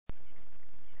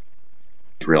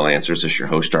Real Answers. This is your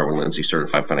host, Darwin Lindsay,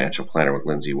 certified financial planner with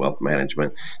Lindsay Wealth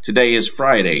Management. Today is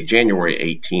Friday, January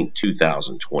 18th,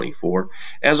 2024.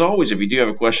 As always, if you do have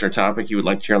a question or topic you would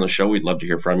like to hear on the show, we'd love to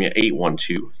hear from you.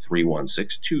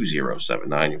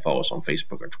 812-316-2079. You follow us on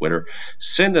Facebook or Twitter.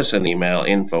 Send us an email,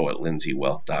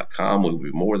 info@lindsaywealth.com. We'll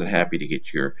be more than happy to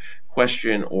get your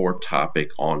question or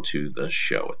topic onto the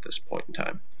show at this point in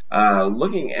time.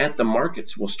 Looking at the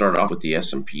markets, we'll start off with the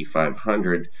S&P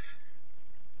 500.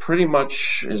 Pretty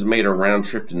much has made a round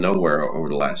trip to nowhere over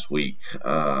the last week.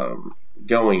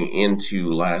 Going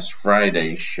into last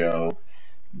Friday's show,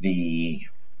 the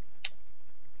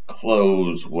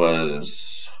close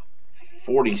was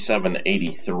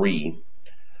 47.83.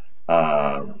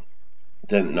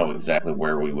 Didn't know exactly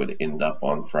where we would end up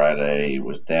on Friday. It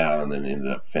was down and then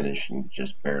ended up finishing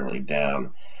just barely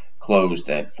down. Closed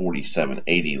at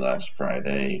 47.80 last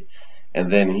Friday. And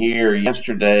then here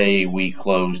yesterday we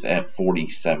closed at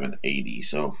 47.80.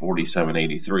 So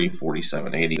 47.83,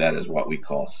 47.80, that is what we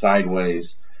call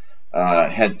sideways.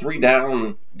 Had three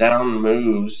down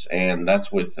moves, and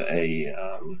that's with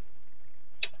or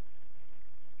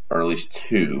at least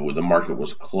two. The market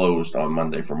was closed on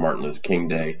Monday for Martin Luther King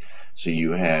Day. So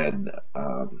you had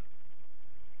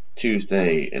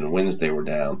Tuesday and Wednesday were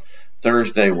down.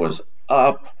 Thursday was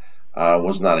up.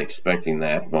 Was not expecting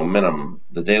that.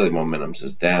 The daily momentum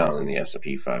is down in the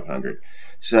S&P 500.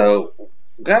 So,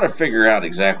 got to figure out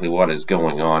exactly what is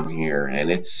going on here, and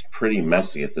it's pretty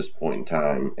messy at this point in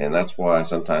time. And that's why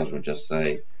sometimes we just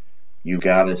say you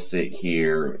got to sit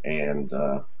here and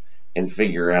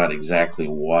figure out exactly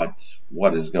what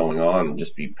is going on, and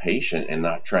just be patient and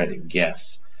not try to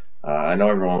guess. I know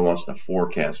everyone wants to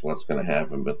forecast what's going to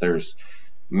happen, but there's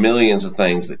millions of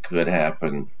things that could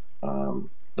happen.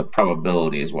 The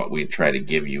probability is what we try to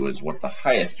give you, is what the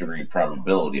highest degree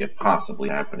probability of possibly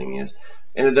happening is.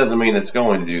 And it doesn't mean it's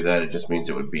going to do that. It just means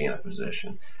it would be in a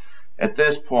position. At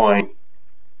this point,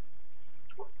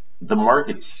 the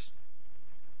markets,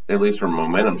 at least from a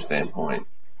momentum standpoint,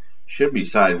 should be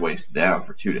sideways down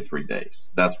for 2 to 3 days.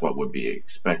 That's what would be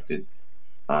expected.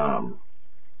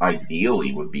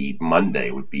 Ideally would be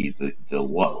Monday would be the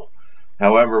low.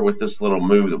 However, with this little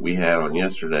move that we had on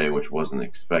yesterday, which wasn't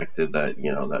expected, that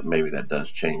maybe that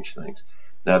does change things.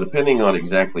 Now, depending on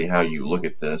exactly how you look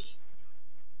at this,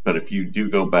 but if you do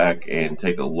go back and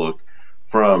take a look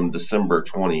from December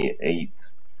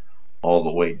 28th all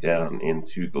the way down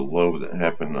into the low that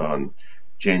happened on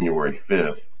January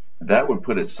 5th, that would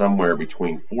put it somewhere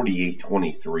between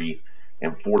 48.23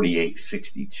 and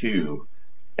 48.62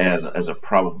 as a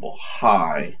probable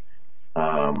high.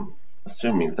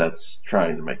 Assuming that's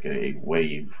trying to make a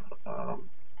wave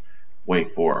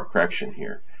for a correction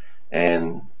here,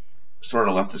 and sort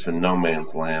of left us in no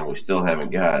man's land. We still haven't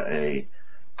got a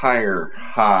higher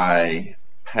high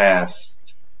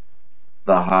past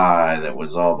the high that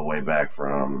was all the way back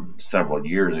from several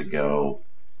years ago.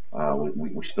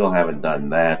 We still haven't done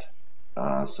that,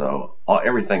 so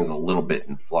everything's a little bit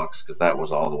in flux, because that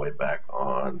was all the way back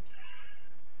on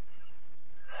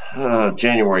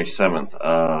January 7th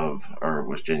or it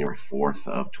was January 4th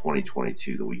of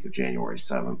 2022, the week of January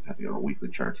 7th. Had to go on a weekly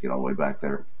chart to get all the way back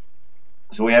there.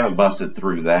 So we haven't busted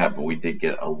through that, but we did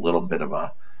get a little bit of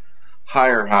a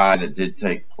higher high that did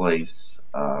take place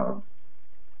at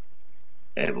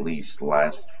least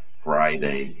last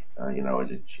Friday.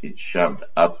 It shoved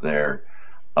up there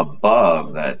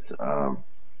above that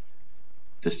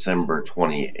December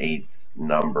 28th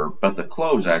number, but the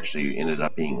close actually ended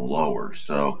up being lower.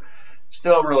 So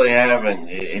still really haven't,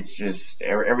 it's just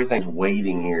everything's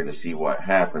waiting here to see what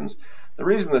happens. The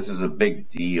reason this is a big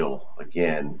deal,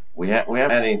 again, we haven't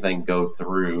had anything go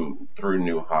through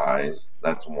new highs.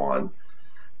 That's one.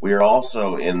 We are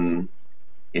also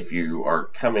if you are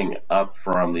coming up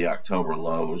from the October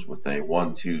lows with a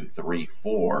 1, 2, 3,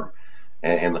 4,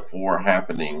 and the 4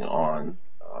 happening on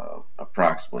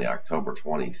approximately October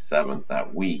 27th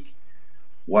that week,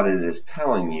 what it is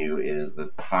telling you is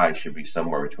that the high should be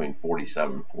somewhere between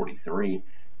 47.43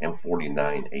 and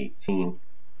 49.18,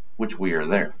 which we are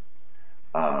there.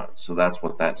 So that's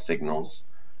what that signals.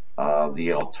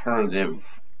 The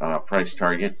alternative price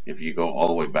target, if you go all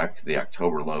the way back to the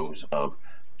October lows of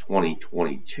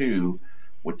 2022,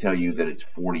 would tell you that it's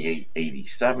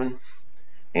 48.87,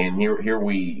 and here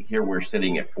we're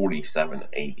sitting at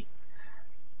 47.80.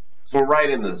 So we're right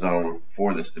in the zone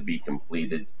for this to be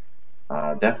completed.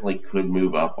 Definitely could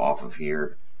move up off of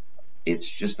here. It's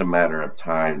just a matter of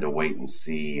time to wait and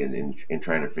see, and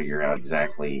trying to figure out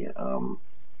exactly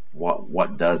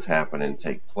what does happen and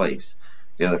take place.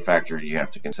 The other factor you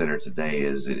have to consider today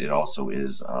is it also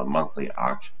is monthly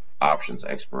options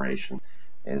expiration.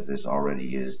 as this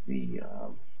already is the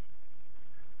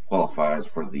qualifies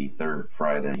for the third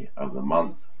Friday of the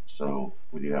month. So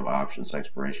we do have options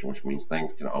expiration, which means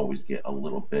things can always get a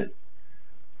little bit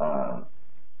uh,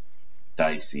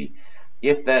 dicey.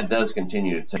 If that does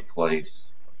continue to take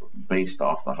place based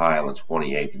off the high on the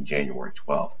 28th and January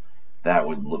 12th, that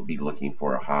would be looking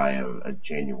for a high of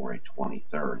January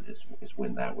 23rd is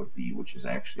when that would be, which is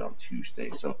actually on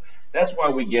Tuesday. So that's why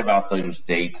we give out those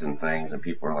dates and things, and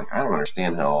people are like, I don't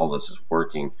understand how all this is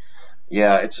working.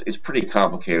 Yeah, it's pretty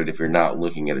complicated if you're not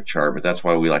looking at a chart, but that's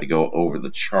why we like to go over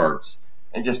the charts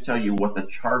and just tell you what the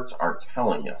charts are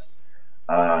telling us.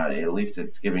 At least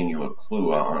it's giving you a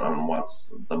clue on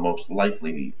what's the most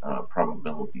likely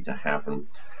probability to happen.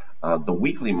 The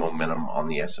weekly momentum on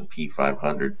the S&P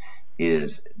 500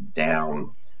 is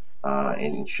down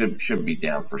and should be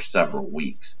down for several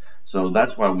weeks. So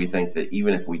that's why we think that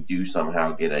even if we do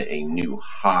somehow get a new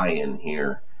high in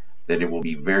here, that it will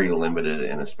be very limited,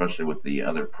 and especially with the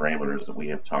other parameters that we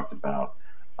have talked about,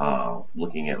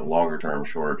 looking at longer term,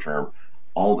 shorter term,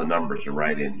 all the numbers are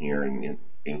right in here, and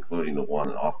including the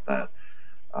one off that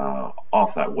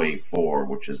wave 4,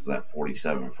 which is that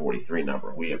 47.43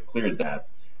 number. We have cleared that,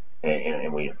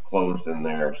 and we have closed in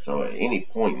there. So at any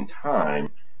point in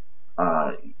time,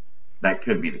 that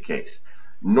could be the case.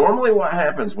 Normally what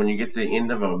happens when you get to the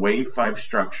end of a wave 5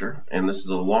 structure, and this is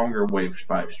a longer wave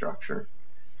 5 structure,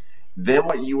 then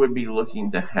what you would be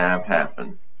looking to have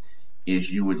happen is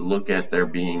you would look at there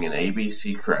being an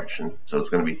ABC correction. So it's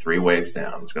going to be 3 waves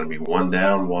down. It's going to be 1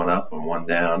 down, 1 up, and 1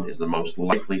 down is the most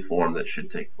likely form that should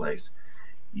take place.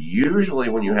 Usually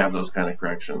when you have those kind of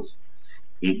corrections,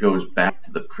 it goes back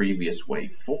to the previous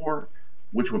wave 4,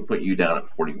 which would put you down at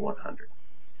 4,100.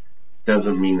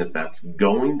 Doesn't mean that that's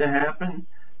going to happen,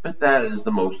 but that is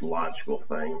the most logical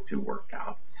thing to work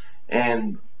out.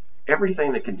 And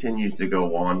everything that continues to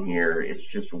go on here, it's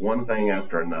just one thing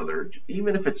after another,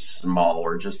 even if it's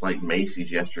smaller, just like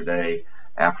Macy's yesterday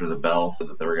after the bell said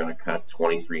that they were going to cut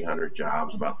 2,300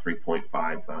 jobs, about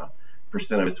 3.5%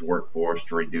 of its workforce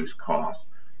to reduce costs.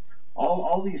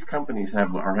 All these companies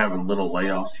are having little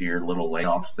layoffs here, little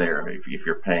layoffs there, if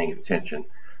you're paying attention.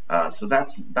 So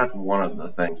that's one of the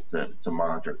things to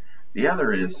monitor. The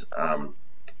other is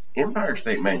Empire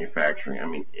State Manufacturing. I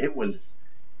mean, it was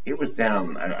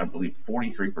down, I believe,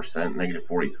 43%, negative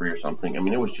 43 or something. I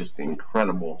mean, it was just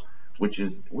incredible, which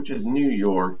is New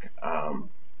York.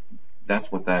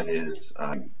 That's what that is,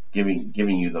 giving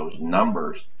you those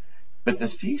numbers. But to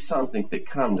see something that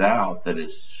comes out that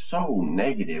is so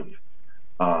negative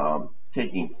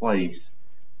taking place,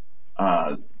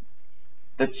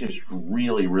 that's just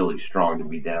really, really strong to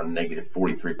be down negative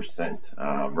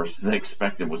 43% versus the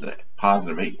expected was a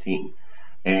positive 18.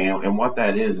 And what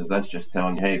that is that's just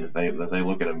telling you, hey, that they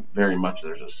look at it very much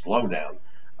there's a slowdown.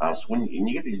 So when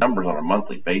you get these numbers on a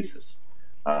monthly basis,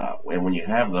 and when you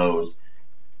have those,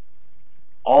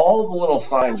 all the little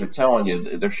signs are telling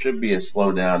you there should be a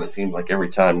slowdown. It seems like every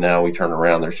time now we turn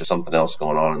around, there's just something else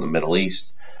going on in the Middle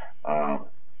East. Now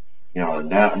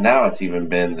it's even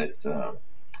been that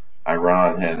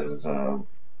Iran has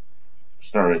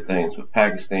started things with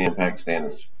Pakistan. Pakistan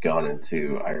has gone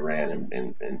into Iran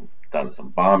and done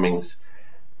some bombings.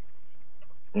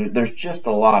 There's just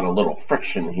a lot of little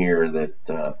friction here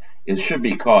that it should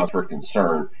be cause for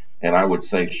concern, and I would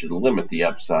say should limit the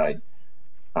upside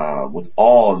with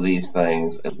all of these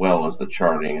things as well as the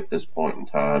charting at this point in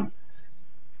time.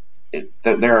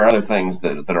 There are other things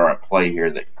that are at play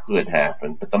here that could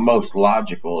happen, but the most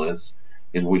logical is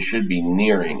we should be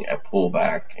nearing a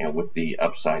pullback, and with the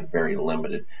upside very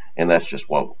limited, and that's just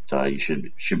what you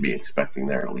should be expecting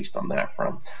there, at least on that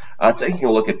front. Taking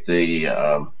a look at the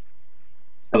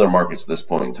other markets at this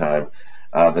point in time,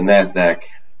 the Nasdaq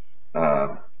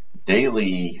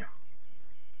daily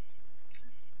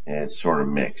is sort of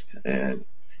mixed.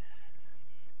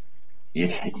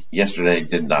 Yesterday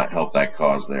did not help that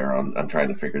cause there. I'm trying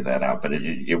to figure that out, but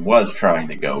it was trying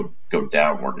to go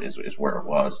downward is where it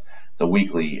was. The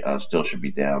weekly still should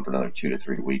be down for another 2 to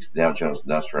 3 weeks. The Dow Jones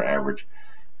Industrial Average,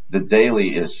 the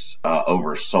daily is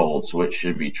oversold, so it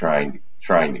should be trying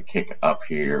to kick up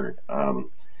here.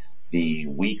 The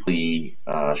weekly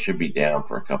should be down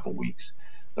for a couple weeks.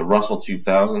 The Russell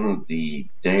 2000, the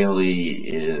daily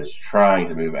is trying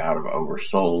to move out of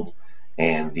oversold,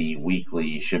 and the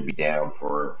weekly should be down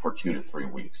for 2 to 3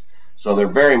 weeks. So they're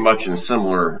very much in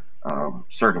similar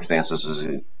circumstances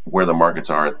as where the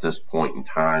markets are at this point in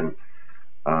time.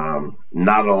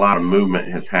 Not a lot of movement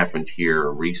has happened here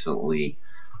recently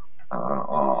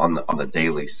on the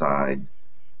daily side.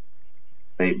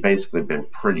 basically been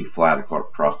pretty flat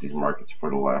across these markets for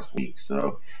the last week.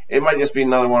 So it might just be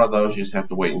another one of those. You just have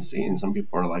to wait and see. And some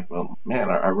people are like, well, man,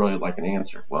 I really like an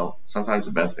answer. Well, sometimes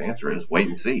the best answer is wait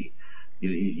and see.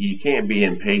 You can't be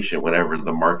impatient whenever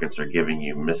the markets are giving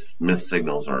you missed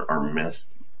signals or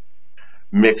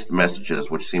mixed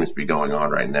messages, which seems to be going on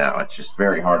right now. It's just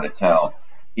very hard to tell,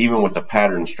 even with the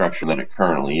pattern structure that it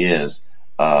currently is,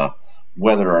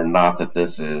 whether or not that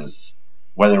this is,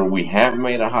 whether we have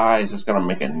made a high, is this going to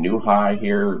make a new high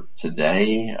here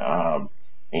today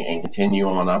and continue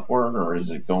on upward, or is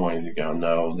it going to go,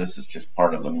 no, this is just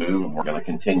part of the move, and we're going to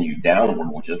continue downward,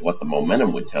 which is what the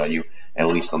momentum would tell you, at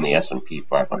least on the S&P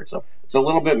 500. So it's a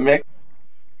little bit mixed.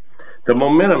 The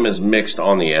momentum is mixed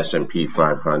on the S&P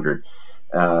 500.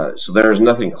 So there is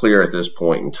nothing clear at this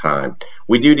point in time.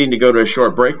 We do need to go to a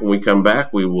short break. When we come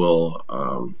back, we will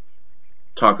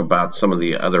talk about some of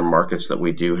the other markets that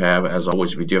we do have. As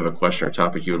always, if you do have a question or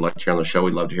topic you would like to hear on the show,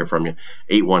 we'd love to hear from you.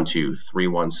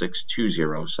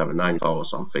 812-316-2079. Follow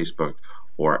us on Facebook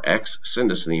or X.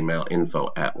 Send us an email,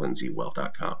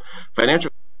 info@lindsaywealth.com.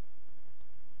 Financial.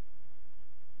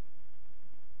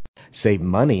 Save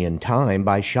money and time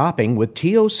by shopping with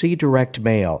TOC Direct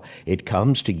Mail. It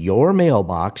comes to your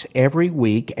mailbox every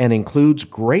week and includes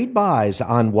great buys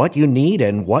on what you need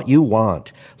and what you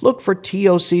want. Look for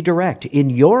TOC Direct in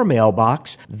your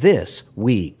mailbox this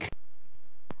week.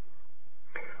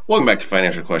 Welcome back to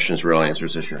Financial Questions, Real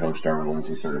Answers. This is your host, Darwin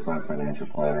Lindsay, Certified Financial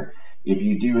Planner. If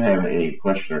you do have a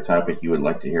question or topic you would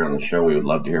like to hear on the show, we would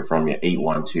love to hear from you.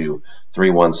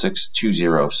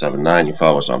 812-316-2079. You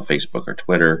follow us on Facebook or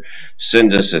Twitter.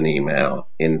 Send us an email,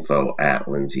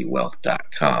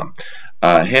 info@lindsaywealth.com.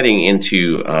 Heading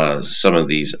into some of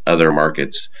these other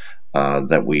markets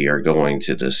that we are going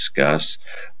to discuss,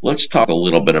 let's talk a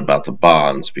little bit about the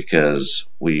bonds, because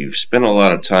we've spent a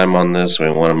lot of time on this,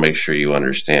 and we want to make sure you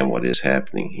understand what is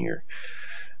happening here.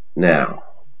 Now,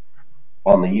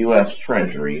 on the U.S.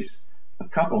 Treasuries, a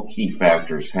couple key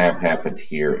factors have happened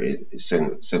here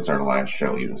since our last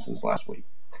show, even since last week.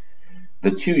 The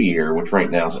 2-year, which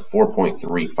right now is at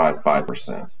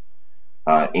 4.355%,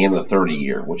 and the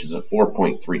 30-year, which is at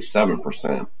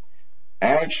 4.37%,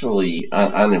 actually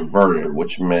uninverted,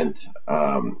 which meant,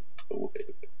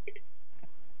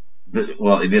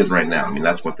 well, it is right now. I mean,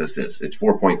 that's what this is. It's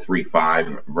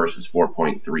 4.35 versus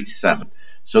 4.37.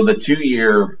 So the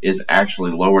 2-year is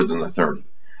actually lower than the 30.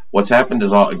 What's happened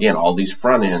is, all these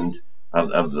front end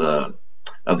of the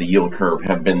yield curve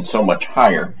have been so much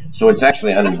higher. So it's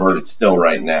actually uninverted still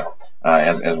right now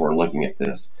as we're looking at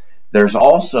this. There's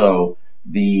also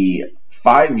the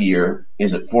 5-year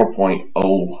is at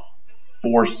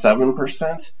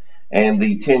 4.047%, and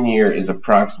the 10-year is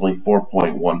approximately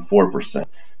 4.14%.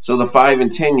 So the 5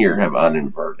 and 10-year have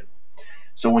uninverted.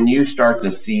 So when you start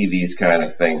to see these kind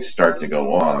of things start to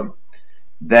go on,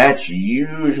 that's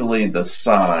usually the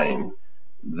sign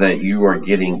that you are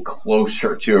getting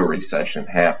closer to a recession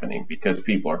happening, because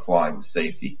people are flying to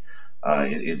safety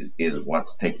is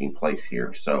what's taking place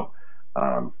here. So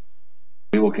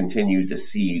we will continue to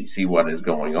see what is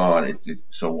going on.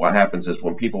 So what happens is,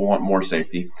 when people want more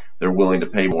safety, they're willing to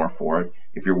pay more for it.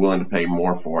 If you're willing to pay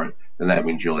more for it, then that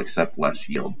means you'll accept less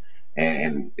yield.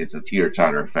 And it's a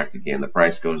teeter-totter effect again. The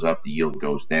price goes up, the yield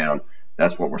goes down.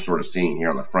 That's what we're sort of seeing here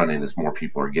on the front end, is more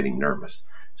people are getting nervous.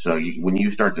 So when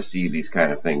you start to see these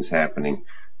kind of things happening,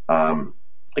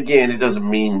 again, it doesn't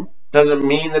mean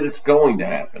that it's going to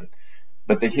happen.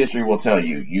 But the history will tell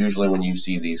you, usually when you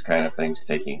see these kind of things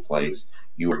taking place,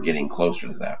 you are getting closer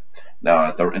to that. Now,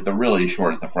 at the really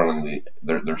short, at the front end,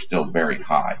 they're still very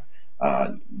high.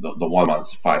 The 1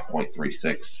 month's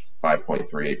 5.36,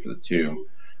 5.38 for the 2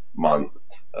 month.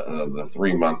 The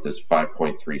 3 month is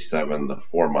 5.37. The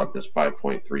 4 month is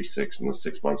 5.36, and the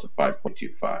 6 months is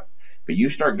 5.25. But you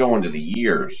start going to the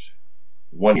years.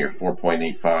 1 year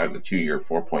 4.85, the 2 year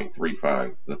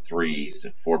 4.35, the 3s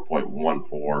at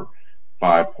 4.14.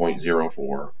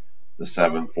 5.04, the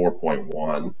 7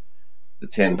 4.1, the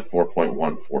 10s at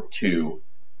 4.142,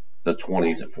 the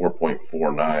 20s at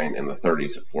 4.49, and the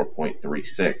 30s at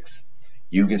 4.36.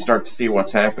 You can start to see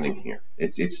what's happening here.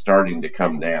 It's starting to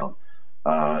come down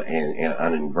and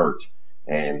uninvert,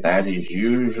 and that is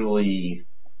usually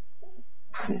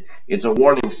it's a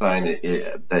warning sign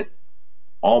that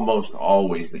almost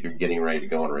always that you're getting ready to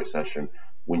go in a recession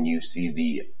when you see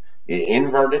the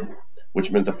inverted,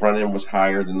 which meant the front end was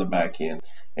higher than the back end.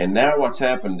 And now what's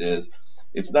happened is,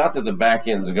 it's not that the back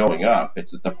end is going up,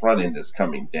 it's that the front end is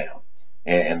coming down.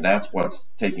 And that's what's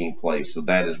taking place. So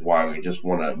that is why we just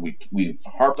want to, we've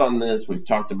harped on this, we've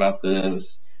talked about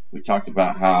this, we've talked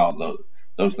about how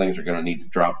those things are going to need to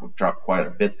drop quite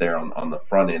a bit there on the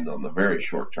front end on the very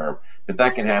short term. But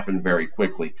that can happen very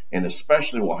quickly, and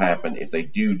especially will happen if they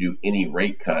do any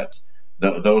rate cuts.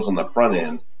 Those on the front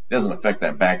end, it doesn't affect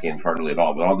that back end hardly at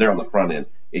all, but all there on the front end,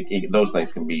 those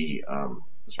things can be,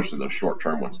 especially those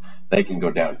short-term ones, they can go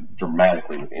down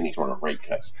dramatically with any sort of rate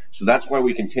cuts. So that's why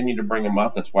we continue to bring them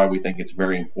up. That's why we think it's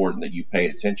very important that you pay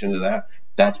attention to that.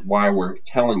 That's why we're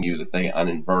telling you that they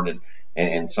uninverted,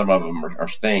 and some of them are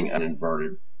staying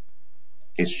uninverted.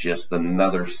 It's just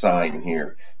another sign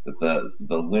here that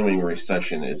the looming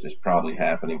recession is probably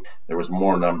happening. There was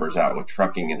more numbers out with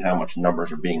trucking and how much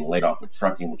numbers are being laid off with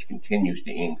trucking, which continues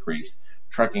to increase.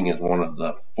 Trucking is one of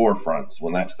the forefronts.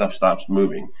 When that stuff stops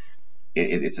moving,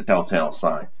 it's a telltale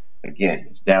sign. Again,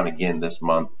 it's down again this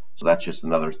month, so that's just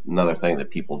another thing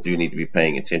that people do need to be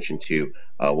paying attention to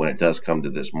when it does come to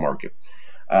this market.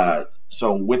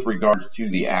 So with regards to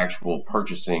the actual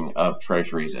purchasing of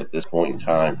treasuries at this point in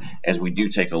time, as we do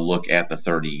take a look at the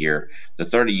 30-year, the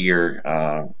 30-year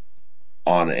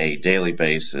on a daily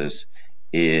basis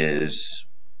is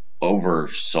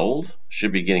oversold,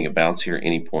 should be getting a bounce here at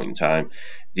any point in time.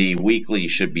 The weekly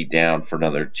should be down for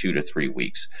another 2 to 3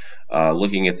 weeks.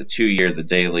 Looking at the 2-year, the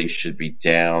daily should be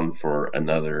down for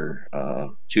another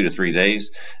 2 to 3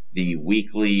 days. The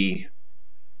weekly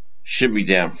should be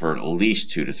down for at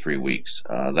least 2 to 3 weeks.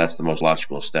 That's the most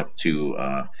logical step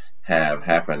to have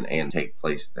happen and take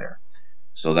place there.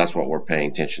 So that's what we're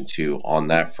paying attention to on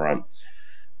that front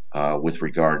with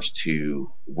regards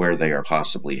to where they are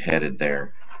possibly headed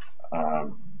there.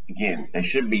 Again, they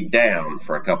should be down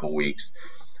for a couple weeks,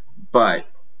 but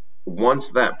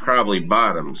once that probably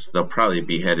bottoms, they'll probably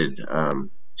be headed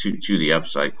to the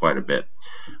upside quite a bit.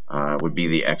 Would be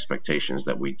the expectations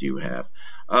that we do have.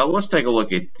 Let's take a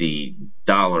look at the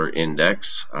dollar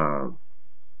index.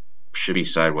 Should be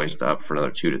sideways to up for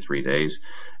another 2 to 3 days.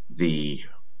 The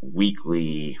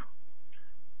weekly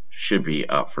should be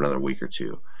up for another week or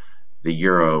two. The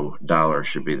euro dollar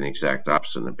should be the exact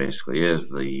opposite, and it basically is.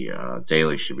 The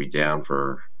daily should be down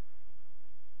for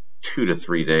 2 to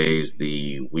 3 days.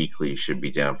 The weekly should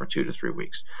be down for 2 to 3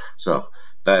 weeks. So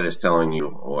that is telling you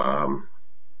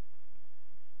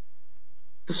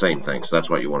the same thing. So that's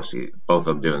what you want to see. Both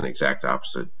of them doing the exact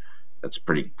opposite. That's a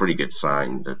pretty good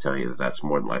sign to tell you that that's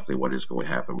more than likely what is going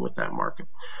to happen with that market.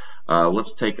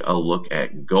 Let's take a look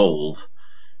at gold.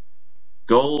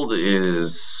 Gold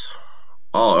is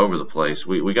all over the place.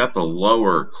 We got the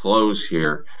lower close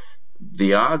here.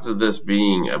 The odds of this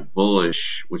being a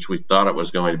bullish, which we thought it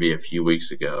was going to be a few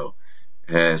weeks ago,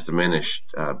 has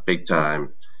diminished big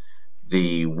time.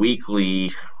 The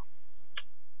weekly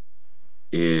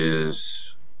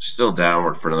is still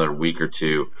downward for another week or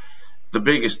two. The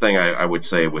biggest thing I would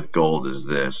say with gold is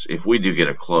this: if we do get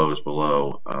a close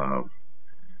below,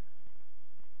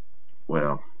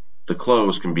 well, the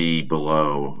close can be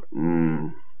below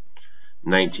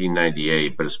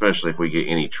 1998, but especially if we get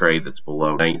any trade that's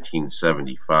below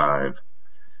 1975,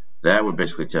 that would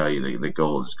basically tell you that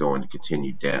gold is going to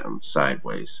continue down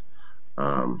sideways.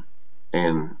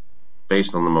 And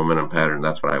based on the momentum pattern,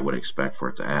 that's what I would expect for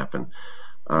it to happen.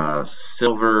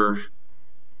 Silver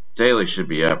daily should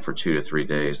be up for 2 to 3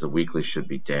 days. The weekly should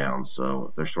be down,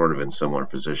 so they're sort of in similar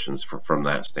positions from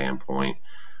that standpoint.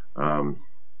 In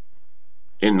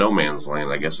no man's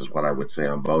land, I guess is what I would say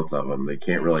on both of them. They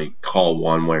can't really call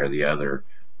one way or the other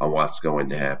on what's going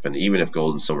to happen. Even if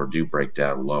gold and silver do break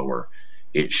down lower,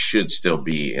 it should still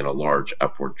be in a large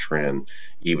upward trend,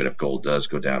 even if gold does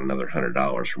go down another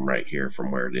 $100 from right here from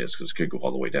where it is, because it could go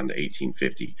all the way down to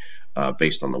 $18.50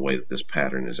 based on the way that this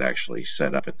pattern is actually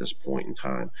set up at this point in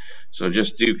time. So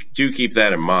just do keep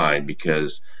that in mind,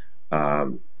 because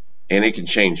and it can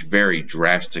change very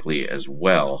drastically as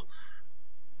well.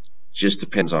 Just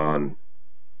depends on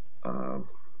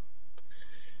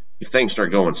if things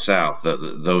start going south.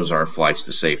 Those are flights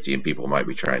to safety, and people might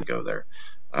be trying to go there.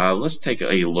 Let's take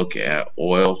a look at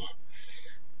oil.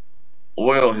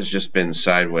 Oil has just been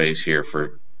sideways here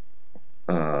for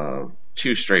 2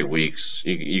 straight weeks.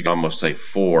 You can almost say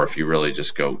 4 if you really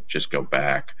just go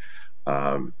back.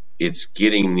 It's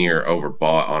getting near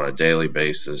overbought on a daily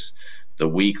basis. The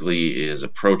weekly is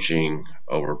approaching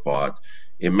overbought.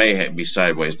 It may be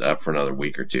sideways to up for another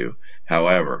week or two.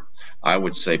 However, I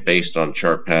would say, based on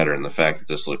chart pattern, the fact that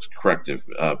this looks corrective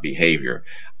behavior,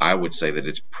 I would say that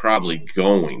it's probably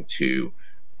going to,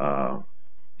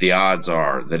 the odds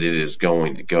are that it is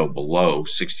going to go below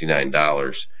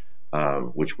 $69,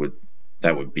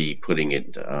 that would be putting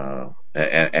it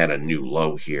at a new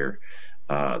low here.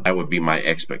 That would be my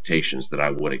expectations that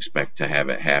I would expect to have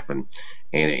it happen.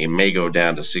 And it may go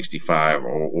down to 65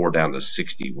 or down to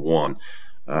 61.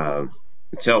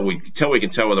 until we can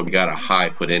tell whether we got a high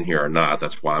put in here or not.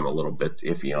 That's why I'm a little bit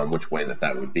iffy on which way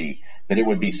that would be. But it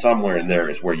would be somewhere in there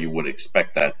is where you would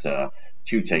expect that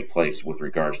to take place with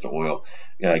regards to oil.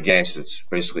 Gas, it's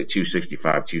basically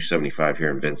 265, 275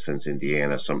 here in Vincent,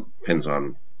 Indiana. Some depends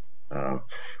on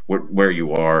where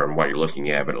you are and what you're looking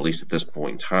at, but at least at this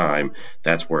point in time,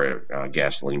 that's where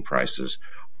gasoline prices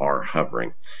are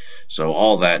hovering. So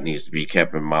all that needs to be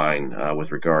kept in mind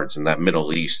with regards in that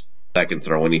Middle East. That can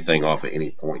throw anything off at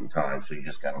any point in time, so you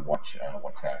just got to watch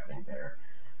what's happening there.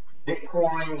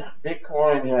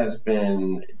 Bitcoin has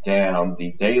been down.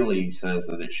 The daily says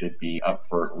that it should be up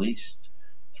for at least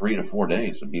 3 to 4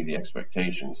 days would be the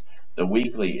expectations. The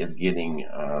weekly is getting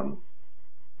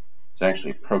it's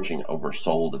actually approaching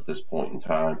oversold at this point in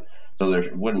time, so there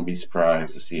wouldn't be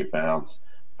surprised to see it bounce.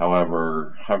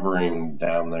 However, hovering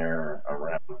down there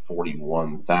around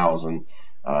 41,000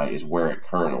 is where it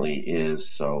currently is.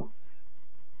 So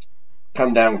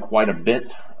come down quite a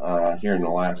bit here in the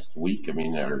last week. I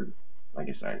mean, or I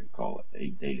guess I'd call it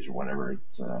 8 days or whatever. It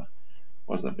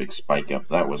was a big spike up.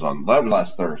 That was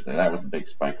last Thursday. That was the big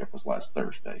spike up was last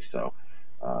Thursday. So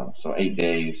 8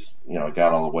 days, it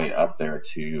got all the way up there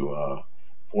to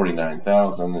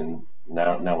 49,000, and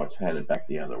now it's headed back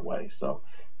the other way. So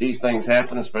these things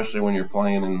happen, especially when you're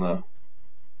playing in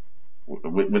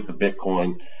with the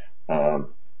Bitcoin.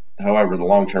 However, the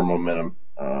long-term momentum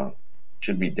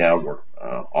should be downward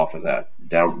off of that,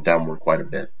 downward quite a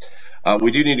bit.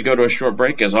 We do need to go to a short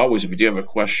break. As always, if you do have a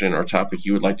question or topic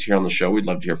you would like to hear on the show, we'd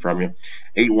love to hear from you.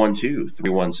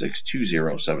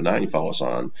 812-316-2079. You follow us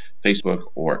on Facebook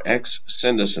or X.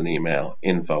 Send us an email,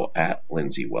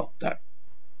 info@lindsaywealth.com.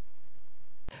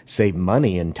 Save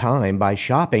money and time by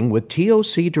shopping with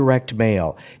TOC Direct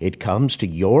Mail. It comes to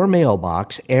your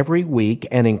mailbox every week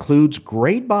and includes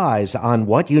great buys on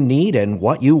what you need and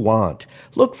what you want.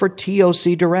 Look for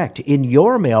TOC Direct in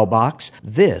your mailbox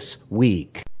this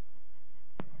week.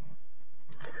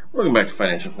 Welcome back to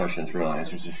Financial Questions, Real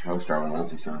Answers. This is your host, Darwin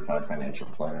Lindsay, Certified Financial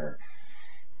Planner.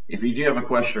 If you do have a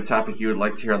question or topic you would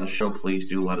like to hear on the show, please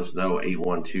do let us know.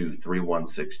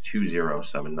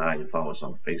 812-316-2079. You follow us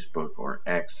on Facebook or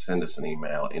X. Send us an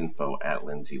email,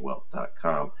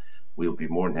 info@lindsaywealth.com. We'll be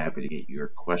more than happy to get your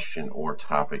question or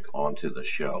topic onto the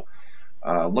show.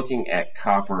 Looking at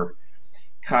copper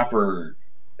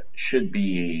should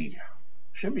be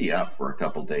up for a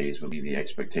couple days would be the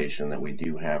expectation that we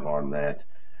do have on that.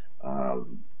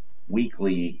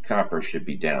 Weekly copper should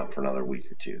be down for another week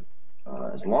or two.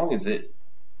 As long as it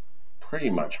pretty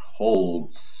much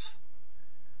holds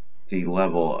the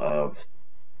level of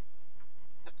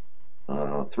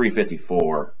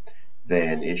 354,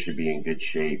 then it should be in good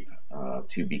shape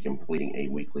to be completing a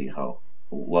weekly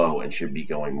low and should be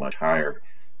going much higher.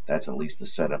 That's at least the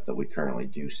setup that we currently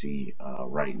do see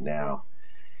right now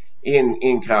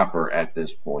in copper at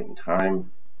this point in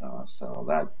time. So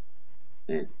that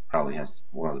it probably has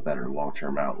one of the better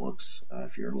long-term outlooks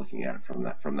if you're looking at it from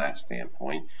that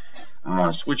standpoint.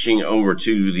 Switching over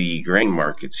to the grain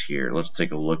markets here, let's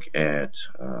take a look at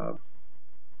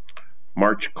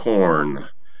March corn.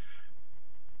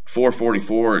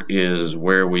 444 is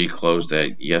where we closed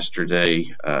at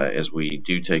yesterday. As we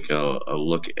do take a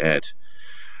look at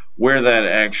where that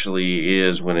actually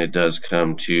is when it does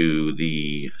come to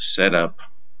the setup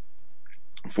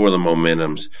for the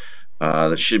momentums.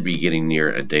 That should be getting near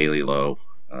a daily low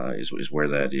is where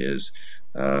that is.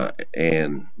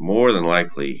 And more than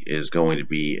likely is going to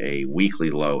be a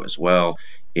weekly low as well.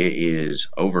 It is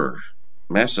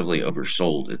massively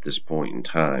oversold at this point in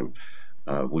time.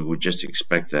 We would just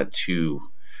expect that to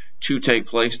take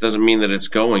place. Doesn't mean that it's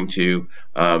going to,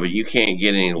 but you can't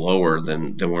get any lower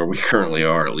than where we currently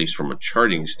are, at least from a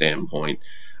charting standpoint,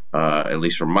 at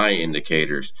least from my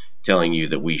indicators, telling you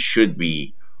that we should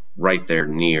be right there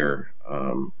near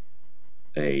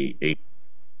a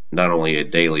not only a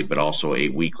daily but also a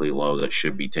weekly low that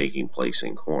should be taking place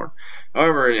in corn.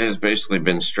 However, it has basically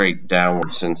been straight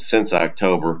downward since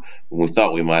October when we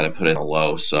thought we might have put in a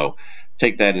low. So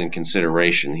take that in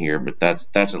consideration here, but that's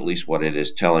at least what it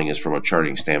is telling us from a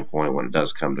charting standpoint when it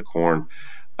does come to corn.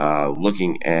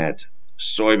 Looking at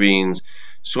soybeans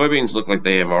look like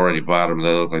they have already bottomed.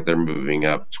 They look like they're moving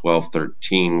up.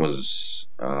 1213 was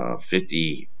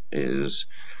 50 is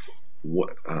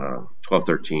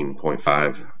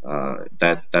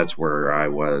 1213.5. That's where I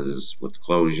was with the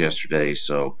close yesterday,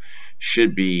 so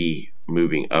should be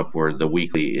moving upward. The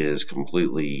weekly is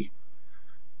completely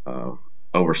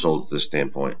oversold at this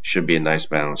standpoint. Should be a nice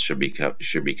balance. Should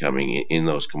be coming in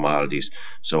those commodities.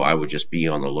 So I would just be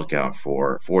on the lookout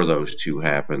for those to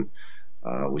happen.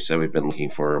 We said we've been looking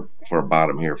for a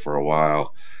bottom here for a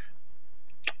while.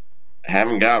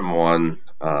 Haven't gotten one.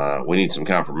 We need some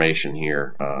confirmation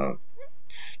here.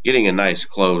 Getting a nice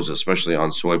close, especially on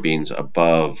soybeans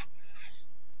above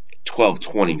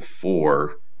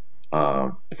 12.24.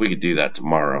 If we could do that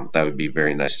tomorrow, that would be a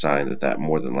very nice sign that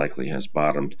more than likely has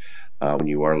bottomed. When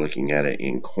you are looking at it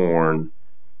in corn,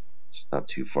 it's not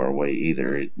too far away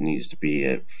either. It needs to be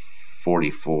at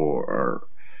 44 or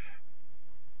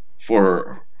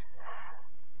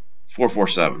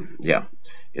 447. Yeah,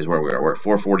 is where we are. We're at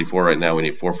 444 right now. We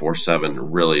need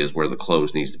 447. Really is where the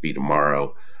close needs to be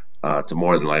tomorrow to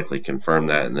more than likely confirm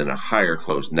that, and then a higher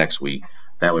close next week.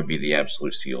 That would be the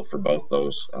absolute seal for both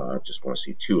those. Just want to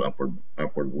see two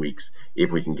upward weeks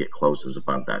if we can get closes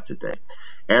above that today.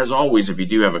 As always, if you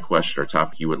do have a question or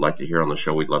topic you would like to hear on the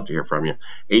show, we'd love to hear from you.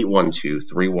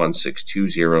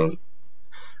 812-316-2079.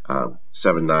 You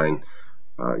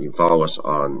can follow us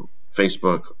on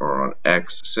Facebook or on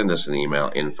X. Send us an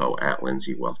email,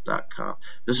 info@lindsaywealth.com.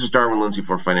 This is Darwin Lindsay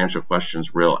for Financial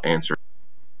Questions, Real Answers.